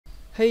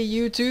Hey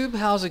YouTube,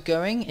 how's it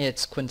going?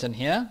 It's Quentin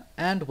here,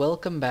 and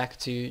welcome back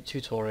to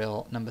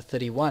tutorial number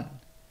 31.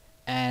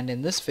 And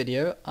in this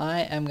video,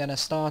 I am going to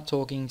start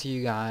talking to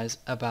you guys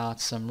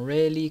about some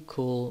really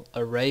cool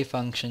array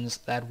functions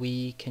that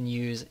we can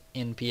use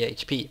in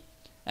PHP.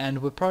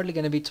 And we're probably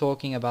going to be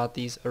talking about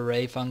these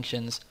array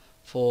functions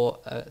for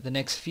the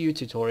next few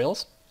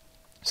tutorials.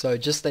 So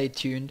just stay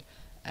tuned,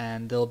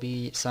 and there'll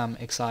be some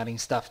exciting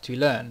stuff to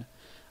learn.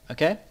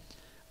 Okay?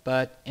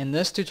 But in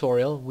this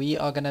tutorial we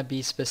are going to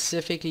be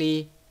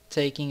specifically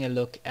taking a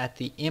look at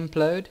the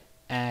implode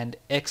and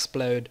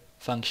explode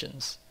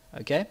functions.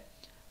 Okay,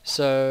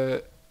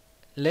 so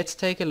let's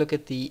take a look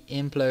at the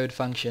implode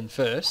function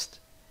first,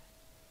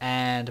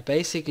 and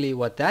basically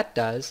what that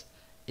does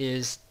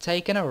is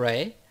take an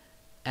array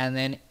and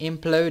then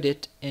implode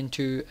it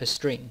into a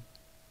string.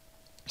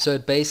 So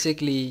it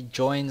basically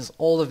joins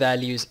all the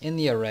values in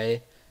the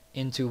array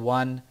into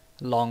one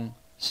long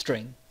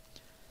string.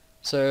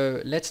 So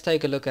let's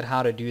take a look at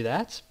how to do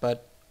that,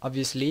 but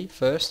obviously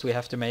first we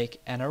have to make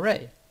an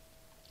array.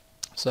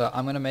 So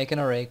I'm going to make an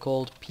array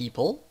called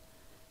people,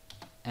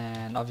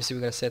 and obviously we're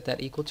going to set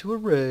that equal to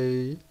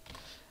array,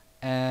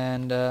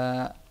 and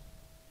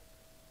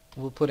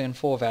we'll put in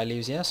 4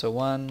 values here, so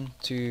 1,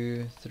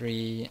 2,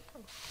 3,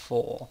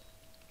 4,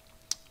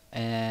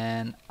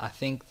 and I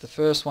think the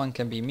first one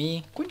can be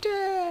me,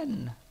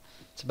 Quentin.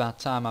 It's about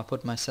time I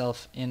put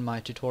myself in my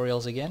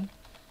tutorials again.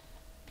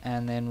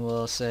 And then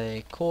we'll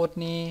say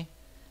Courtney,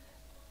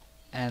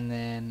 and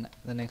then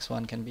the next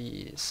one can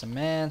be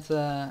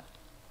Samantha,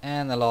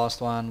 and the last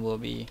one will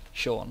be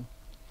Sean.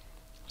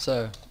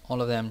 So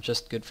all of them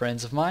just good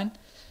friends of mine.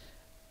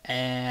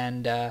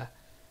 And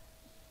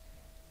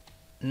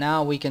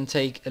now we can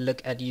take a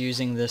look at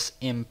using this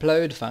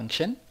implode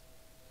function.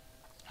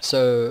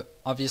 So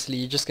obviously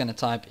you're just going to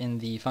type in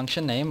the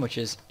function name, which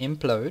is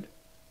implode,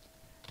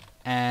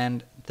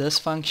 and this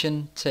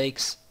function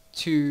takes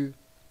 2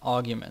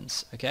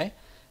 arguments. Okay,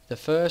 the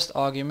first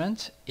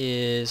argument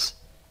is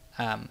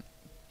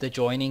the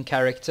joining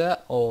character,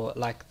 or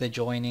like the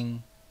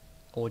joining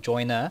or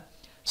joiner.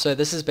 So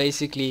this is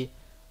basically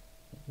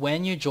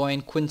when you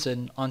join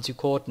Quentin onto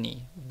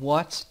Courtney,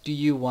 what do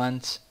you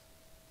want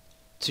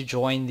to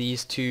join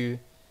these 2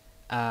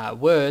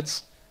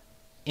 words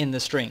in the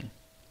string?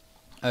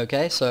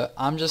 Okay, so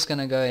I'm just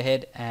gonna go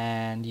ahead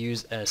and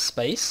use a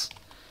space.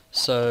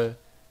 So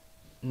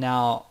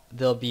now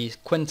there'll be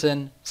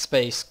Quentin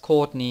space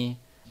Courtney,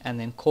 and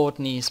then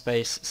Courtney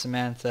space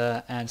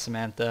Samantha, and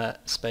Samantha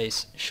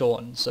space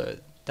Sean. So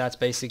that's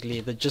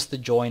basically just the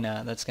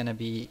joiner that's going to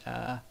be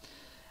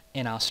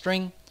in our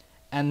string.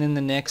 And then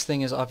the next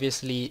thing is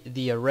obviously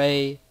the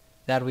array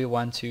that we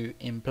want to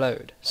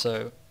implode.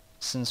 So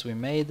since we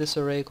made this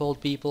array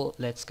called people,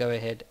 let's go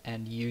ahead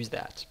and use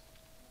that.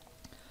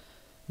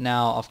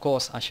 Now of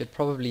course I should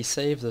probably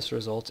save this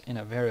result in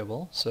a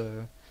variable,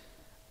 so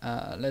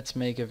let's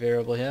make a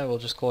variable here. We'll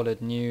just call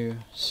it new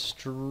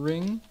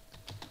string.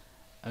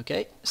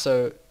 Okay,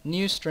 so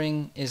new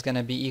string is going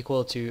to be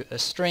equal to a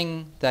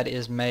string that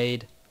is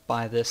made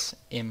by this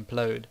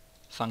implode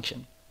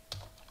function.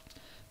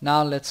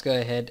 Now let's go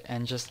ahead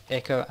and just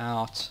echo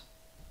out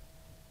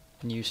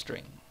new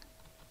string.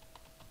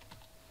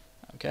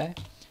 Okay,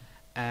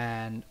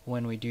 and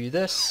when we do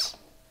this,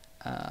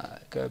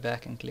 go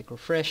back and click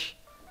refresh,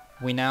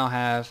 we now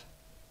have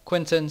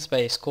Quentin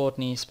space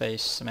Courtney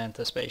space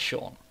Samantha space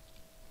Sean.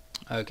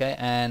 Okay,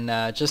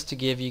 and just to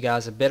give you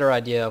guys a better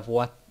idea of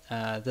what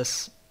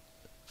this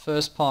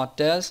first part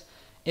does,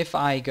 if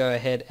I go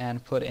ahead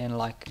and put in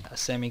like a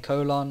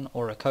semicolon,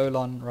 or a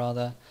colon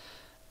rather,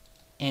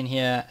 in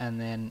here, and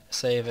then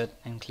save it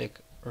and click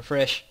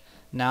refresh,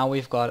 now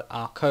we've got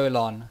our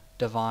colon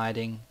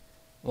dividing,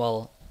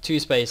 well, 2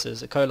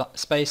 spaces, a colon,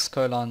 space,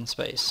 colon,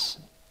 space.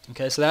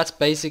 Okay, so that's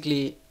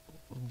basically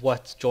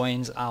what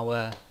joins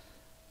our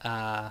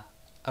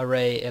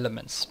array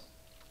elements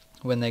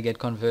when they get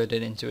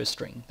converted into a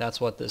string.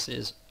 That's what this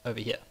is over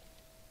here.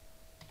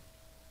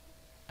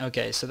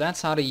 Okay, so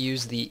that's how to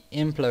use the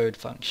implode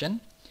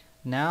function.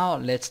 Now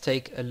let's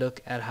take a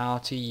look at how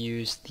to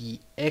use the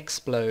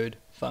explode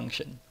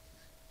function.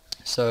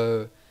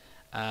 So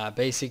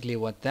basically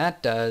what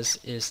that does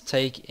is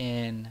take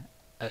in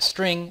a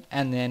string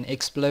and then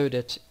explode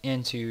it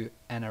into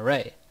an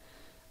array.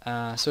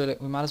 So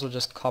we might as well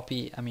just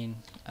comment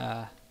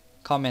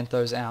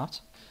those out,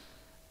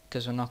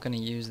 because we're not going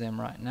to use them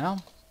right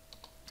now.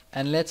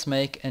 And let's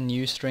make a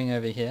new string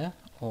over here,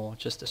 or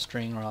just a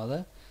string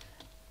rather,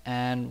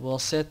 and we'll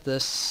set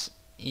this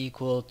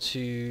equal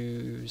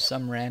to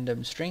some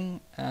random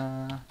string,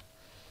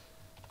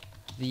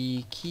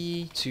 the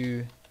key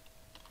to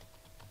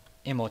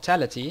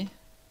immortality,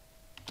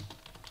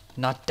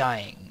 not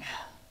dying.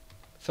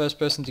 First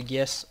person to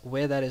guess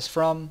where that is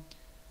from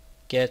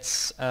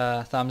gets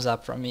a thumbs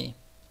up from me.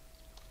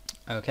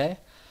 Okay,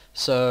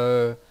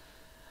 so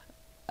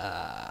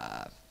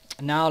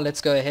now let's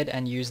go ahead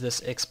and use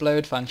this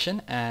explode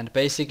function, and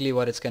basically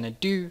what it's going to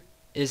do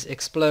is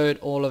explode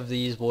all of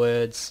these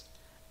words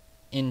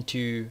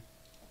into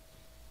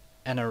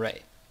an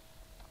array.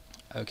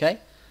 Okay,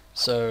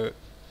 so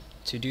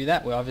to do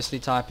that, we obviously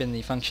type in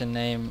the function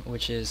name,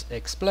 which is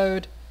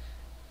explode,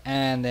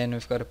 and then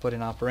we've got to put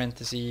in our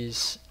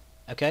parentheses.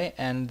 Okay,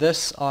 and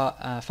this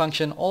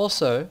function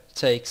also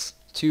takes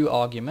two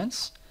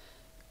arguments,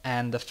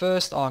 and the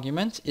first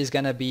argument is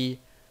going to be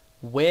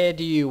where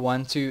do you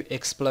want to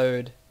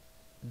explode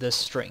the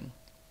string.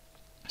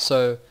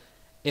 So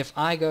if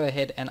I go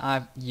ahead and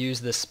I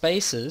use the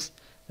spaces,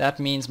 that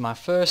means my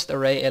first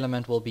array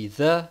element will be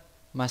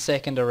my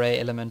second array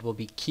element will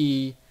be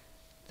key,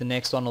 the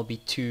next one will be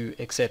to,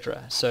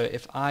 etc. So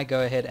if I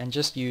go ahead and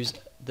just use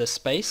the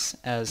space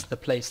as the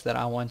place that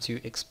I want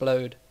to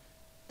explode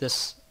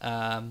this,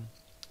 I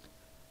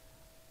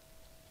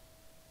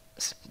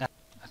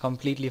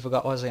completely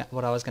forgot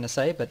what I was going to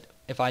say, but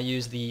if I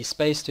use the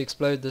space to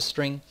explode the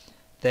string,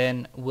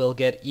 then we'll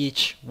get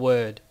each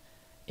word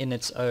in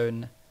its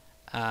own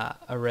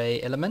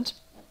array element.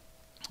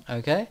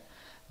 Okay,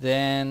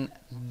 then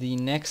the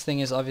next thing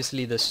is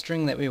obviously the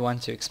string that we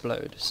want to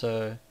explode,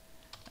 so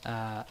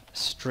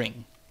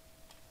string,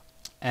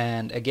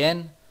 and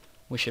again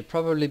we should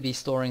probably be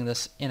storing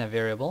this in a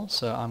variable,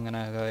 so I'm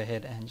gonna go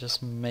ahead and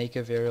just make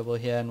a variable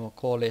here and we'll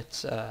call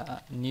it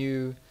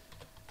new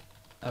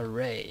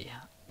array.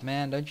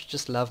 Man, don't you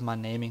just love my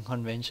naming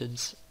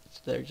conventions?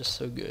 They're just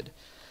so good.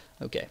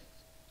 Okay.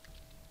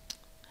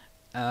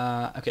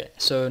 Okay,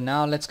 so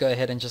now let's go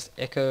ahead and just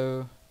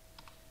echo.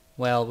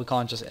 Well, we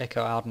can't just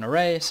echo out an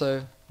array,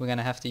 so we're going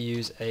to have to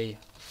use a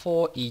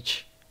for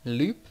each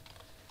loop.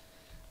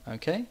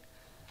 Okay,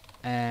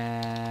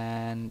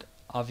 and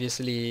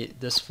obviously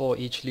this for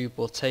each loop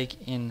will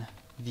take in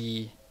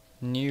the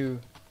new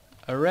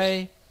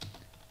array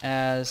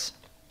as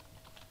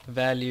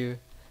value,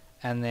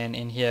 and then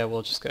in here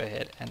we'll just go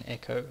ahead and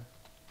echo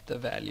the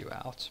value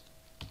out.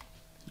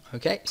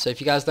 Okay, so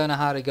if you guys don't know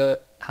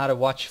how to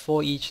watch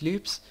for each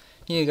loops,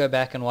 you can go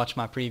back and watch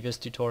my previous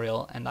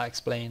tutorial and I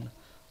explain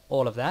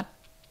all of that.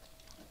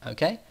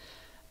 Okay,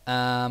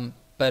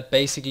 but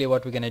basically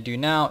what we're going to do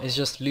now is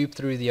just loop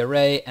through the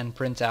array and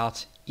print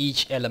out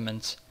each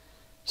element.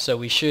 So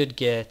we should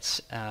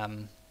get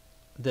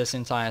this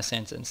entire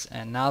sentence,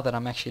 and now that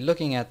I'm actually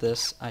looking at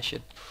this, I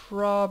should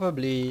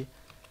probably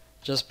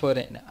just put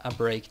in a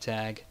break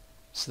tag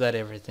so that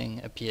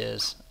everything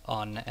appears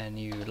on a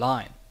new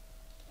line.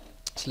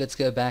 So let's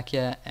go back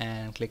here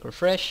and click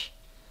refresh,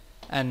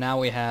 and now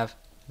we have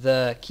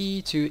the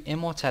key to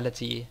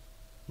immortality,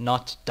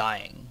 not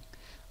dying,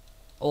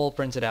 all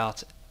printed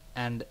out,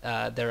 and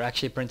they're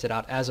actually printed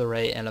out as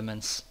array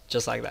elements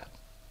just like that.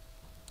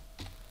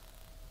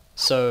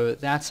 So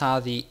that's how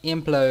the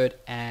implode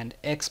and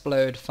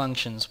explode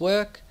functions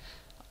work.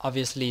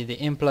 Obviously the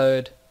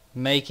implode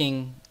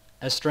making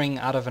a string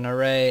out of an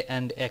array,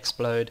 and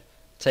explode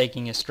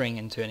taking a string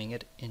and turning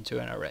it into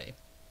an array.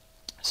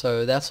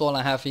 So that's all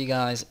I have for you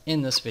guys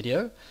in this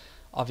video.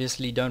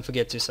 Obviously don't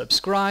forget to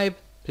subscribe.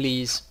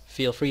 Please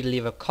feel free to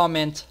leave a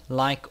comment,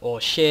 like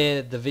or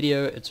share the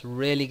video. It's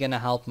really gonna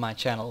help my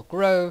channel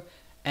grow,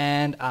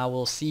 and I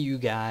will see you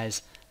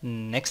guys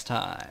next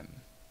time.